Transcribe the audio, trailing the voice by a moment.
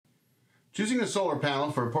Choosing a solar panel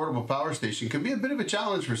for a portable power station can be a bit of a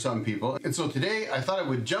challenge for some people. And so today I thought I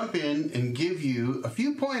would jump in and give you a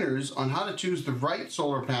few pointers on how to choose the right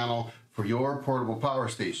solar panel for your portable power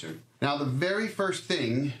station. Now, the very first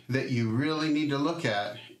thing that you really need to look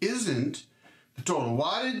at isn't the total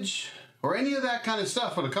wattage or any of that kind of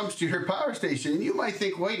stuff when it comes to your power station. And you might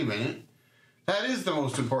think, wait a minute, that is the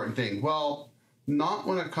most important thing. Well, not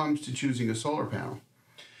when it comes to choosing a solar panel.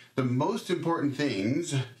 The most important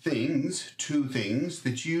two things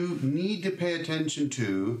that you need to pay attention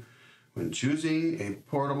to when choosing a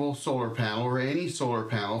portable solar panel or any solar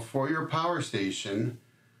panel for your power station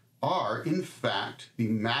are, in fact, the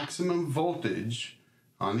maximum voltage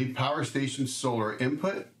on the power station's solar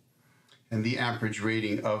input and the amperage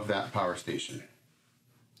rating of that power station.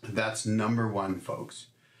 That's number one, folks.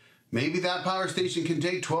 Maybe that power station can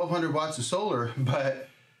take 1200 watts of solar, but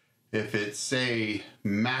if it, say,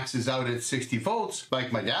 maxes out at 60 volts,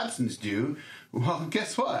 like my Dabsons do, well,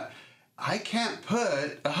 guess what? I can't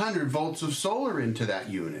put 100 volts of solar into that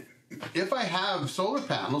unit. If I have solar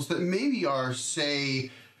panels that maybe are,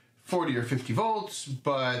 say, 40 or 50 volts,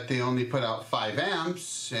 but they only put out 5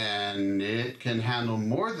 amps, and it can handle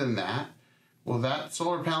more than that, well, that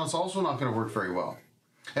solar panel is also not going to work very well.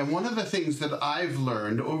 And one of the things that I've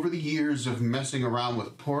learned over the years of messing around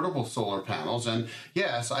with portable solar panels, and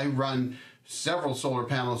yes, I run several solar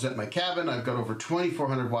panels at my cabin. I've got over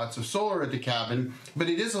 2,400 watts of solar at the cabin, but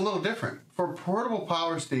it is a little different. For portable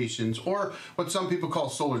power stations, or what some people call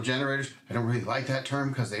solar generators, I don't really like that term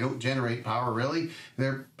because they don't generate power really,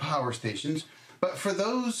 they're power stations. But for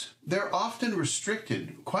those, they're often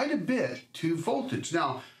restricted quite a bit to voltage.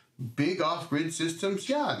 Now, big off-grid systems,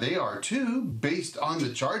 yeah, they are too, based on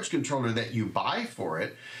the charge controller that you buy for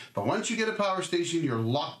it. But once you get a power station, you're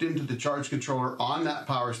locked into the charge controller on that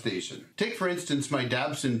power station. Take, for instance, my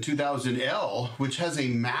Dabson 2000L, which has a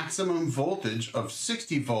maximum voltage of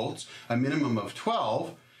 60 volts, a minimum of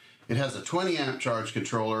 12. It has a 20 amp charge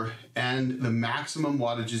controller, and the maximum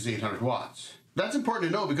wattage is 800 watts. That's important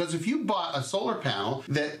to know because if you bought a solar panel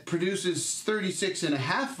that produces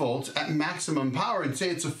 36.5 volts at maximum power and say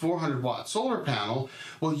it's a 400 watt solar panel,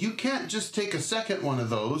 well, you can't just take a second one of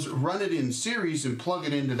those, run it in series and plug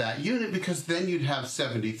it into that unit because then you'd have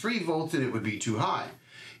 73 volts and it would be too high.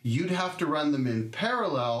 You'd have to run them in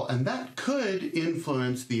parallel, and that could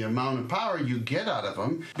influence the amount of power you get out of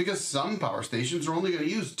them because some power stations are only going to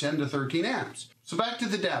use 10 to 13 amps. So back to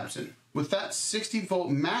the Dabson. With that 60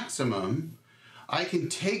 volt maximum, I can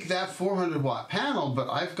take that 400 watt panel, but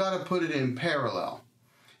I've got to put it in parallel.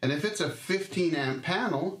 And if it's a 15 amp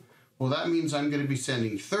panel, well, that means I'm going to be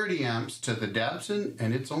sending 30 amps to the Dabson,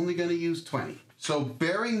 and it's only going to use 20. So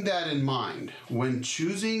bearing that in mind, when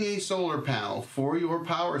choosing a solar panel for your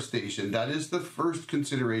power station, that is the first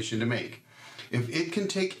consideration to make. If it can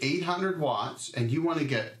take 800 watts and you want to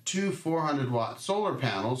get two 400 watt solar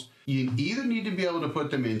panels, you either need to be able to put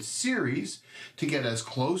them in series to get as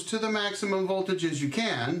close to the maximum voltage as you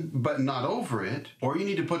can, but not over it, or you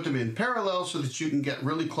need to put them in parallel so that you can get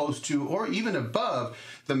really close to or even above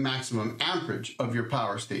the maximum amperage of your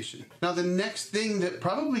power station. Now, the next thing that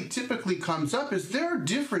probably typically comes up is there are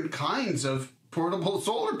different kinds of portable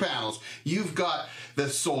solar panels. You've got the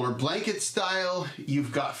solar blanket style,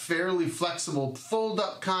 you've got fairly flexible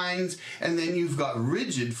fold-up kinds, and then you've got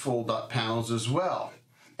rigid fold-up panels as well.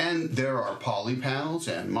 And there are poly panels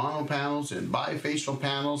and mono panels and bifacial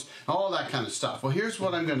panels, all that kind of stuff. Well, here's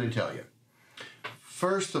what I'm going to tell you.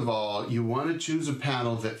 First of all, you want to choose a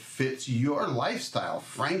panel that fits your lifestyle,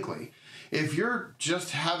 frankly. If you're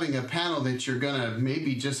just having a panel that you're going to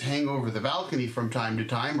maybe just hang over the balcony from time to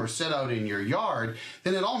time or set out in your yard,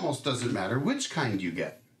 then it almost doesn't matter which kind you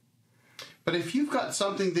get. But if you've got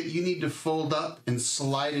something that you need to fold up and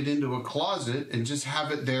slide it into a closet and just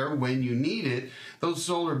have it there when you need it, those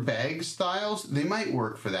solar bag styles, they might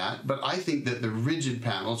work for that, but I think that the rigid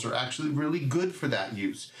panels are actually really good for that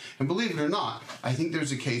use. And believe it or not, I think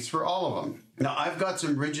there's a case for all of them. Now, I've got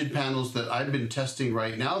some rigid panels that I've been testing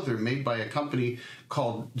right now. They're made by a company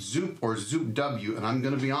called Zoupw or Zoupw, and I'm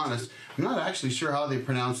going to be honest, I'm not actually sure how they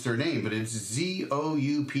pronounce their name, but it's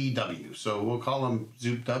Z-O-U-P-W, so we'll call them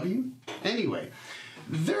Zoupw. Anyway,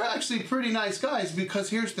 they're actually pretty nice guys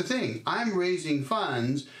because here's the thing. I'm raising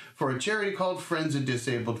funds for a charity called Friends of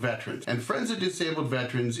Disabled Veterans. And Friends of Disabled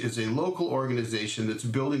Veterans is a local organization that's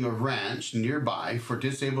building a ranch nearby for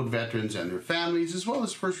disabled veterans and their families, as well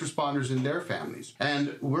as first responders and their families.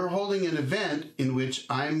 And we're holding an event in which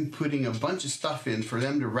I'm putting a bunch of stuff in for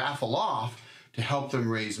them to raffle off to help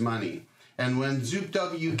them raise money. And when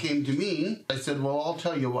Zoupw came to me, I said, well, I'll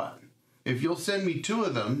tell you what. If you'll send me 2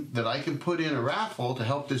 of them that I can put in a raffle to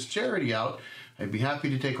help this charity out, I'd be happy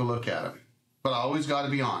to take a look at them. But I always got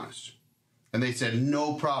to be honest. And they said,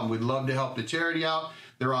 no problem, we'd love to help the charity out.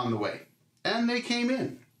 They're on the way. And they came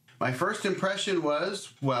in. My first impression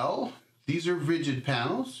was, well, these are rigid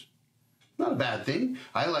panels. Not a bad thing.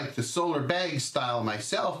 I like the solar bag style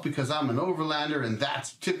myself because I'm an overlander and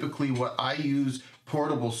that's typically what I use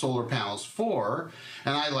portable solar panels for.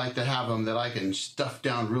 And I like to have them that I can stuff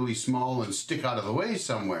down really small and stick out of the way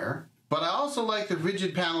somewhere. But I also like the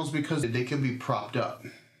rigid panels because they can be propped up.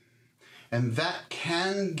 And that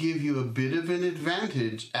can give you a bit of an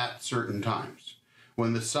advantage at certain times.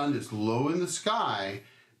 When the sun is low in the sky,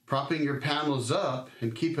 propping your panels up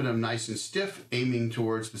and keeping them nice and stiff, aiming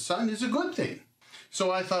towards the sun, is a good thing.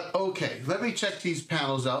 So I thought, okay, let me check these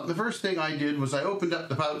panels out. The first thing I did was I opened up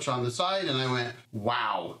the pouch on the side and I went,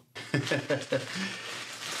 wow.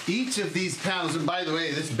 Each of these panels, and by the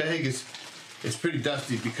way, this bag is pretty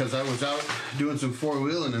dusty because I was out doing some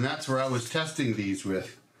four-wheeling and that's where I was testing these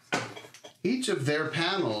with. Each of their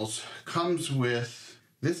panels comes with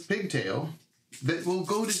this pigtail that will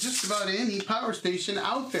go to just about any power station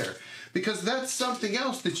out there, because that's something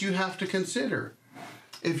else that you have to consider.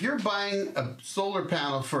 If you're buying a solar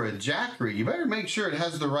panel for a Jackery, you better make sure it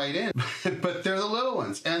has the right end. But they're the little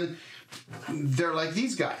ones, and they're like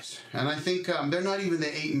these guys. And I think they're not even the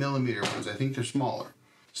 8mm ones. I think they're smaller.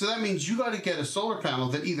 So that means you got to get a solar panel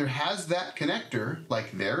that either has that connector,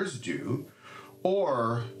 like theirs do,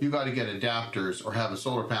 or you got to get adapters or have a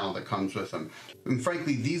solar panel that comes with them. And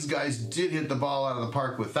frankly, these guys did hit the ball out of the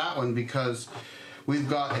park with that one because we've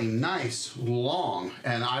got a nice long,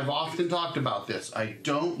 and I've often talked about this, I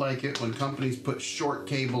don't like it when companies put short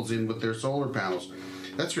cables in with their solar panels.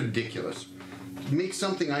 That's ridiculous. Make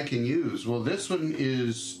something I can use. Well, this one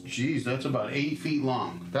is, geez, that's about 8 feet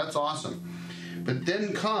long. That's awesome. But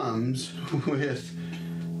then comes with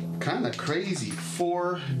kind of crazy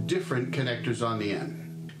 4 different connectors on the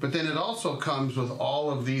end. But then it also comes with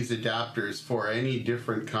all of these adapters for any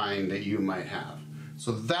different kind that you might have.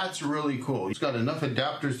 So that's really cool. It's got enough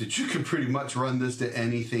adapters that you can pretty much run this to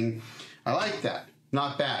anything. I like that.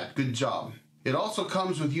 Not bad. Good job. It also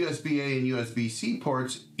comes with USB-A and USB-C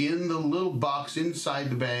ports in the little box inside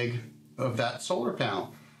the bag of that solar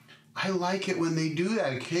panel. I like it when they do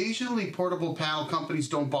that. Occasionally, portable panel companies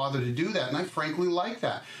don't bother to do that, and I frankly like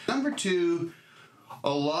that. Number 2, a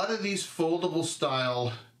lot of these foldable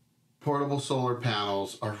style portable solar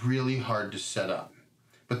panels are really hard to set up,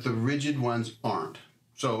 but the rigid ones aren't.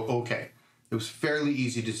 So, okay, it was fairly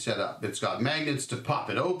easy to set up. It's got magnets to pop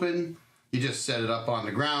it open. You just set it up on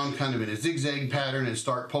the ground, kind of in a zigzag pattern, and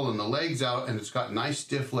start pulling the legs out, and it's got nice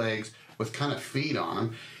stiff legs with kind of feet on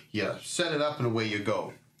them. You set it up and away you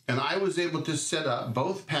go. And I was able to set up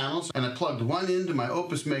both panels, and I plugged one into my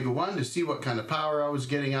Opus Mega 1 to see what kind of power I was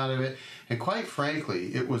getting out of it. And quite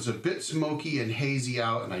frankly, it was a bit smoky and hazy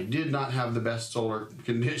out, and I did not have the best solar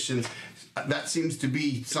conditions. That seems to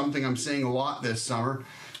be something I'm saying a lot this summer,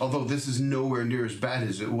 although this is nowhere near as bad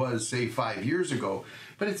as it was, say, 5 years ago.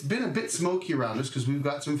 But it's been a bit smoky around us because we've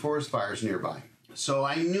got some forest fires nearby. So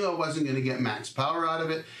I knew I wasn't going to get max power out of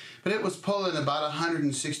it, but it was pulling about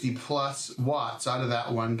 160 plus watts out of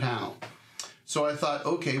that one panel. So I thought,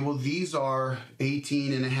 okay, well, these are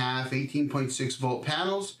 18.6 volt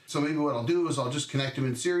panels. So maybe what I'll do is I'll just connect them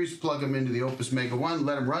in series, plug them into the Opus Mega 1,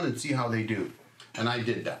 let them run and see how they do. And I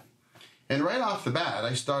did that. And right off the bat,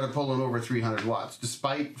 I started pulling over 300 watts,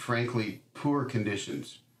 despite, frankly, poor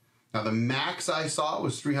conditions. Now, the max I saw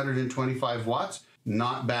was 325 watts.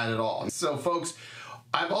 Not bad at all. So, folks,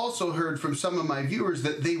 I've also heard from some of my viewers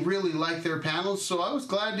that they really like their panels, so I was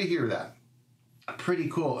glad to hear that. Pretty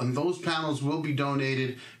cool. And those panels will be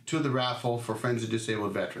donated to the raffle for Friends of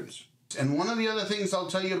Disabled Veterans. And one of the other things I'll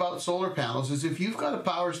tell you about solar panels is if you've got a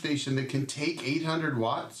power station that can take 800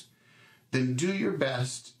 watts, then do your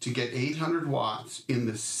best to get 800 watts in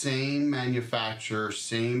the same manufacturer,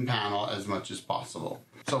 same panel as much as possible.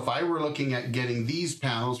 So if I were looking at getting these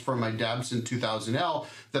panels for my Dabson 2000L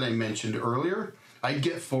that I mentioned earlier, I'd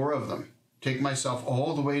get 4 of them. Take myself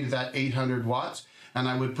all the way to that 800 watts, and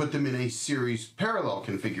I would put them in a series parallel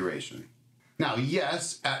configuration. Now,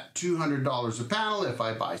 yes, at $200 a panel, if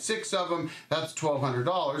I buy 6 of them, that's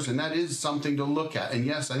 $1,200, and that is something to look at. And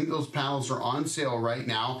yes, I think those panels are on sale right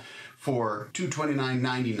now for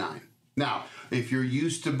 $229.99. Now, if you're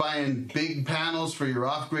used to buying big panels for your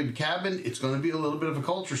off-grid cabin, it's going to be a little bit of a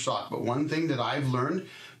culture shock. But one thing that I've learned,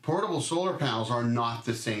 portable solar panels are not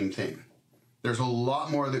the same thing. There's a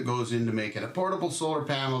lot more that goes into making a portable solar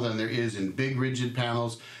panel than there is in big rigid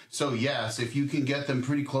panels. So yes, if you can get them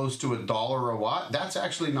pretty close to $1 a watt, that's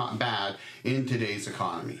actually not bad in today's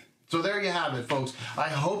economy. So there you have it, folks. I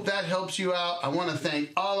hope that helps you out. I want to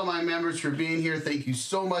thank all of my members for being here. Thank you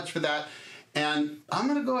so much for that. And I'm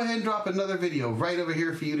going to go ahead and drop another video right over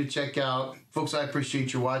here for you to check out. Folks, I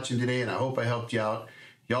appreciate you watching today, and I hope I helped you out.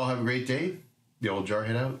 Y'all have a great day. The old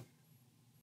Jarhead out.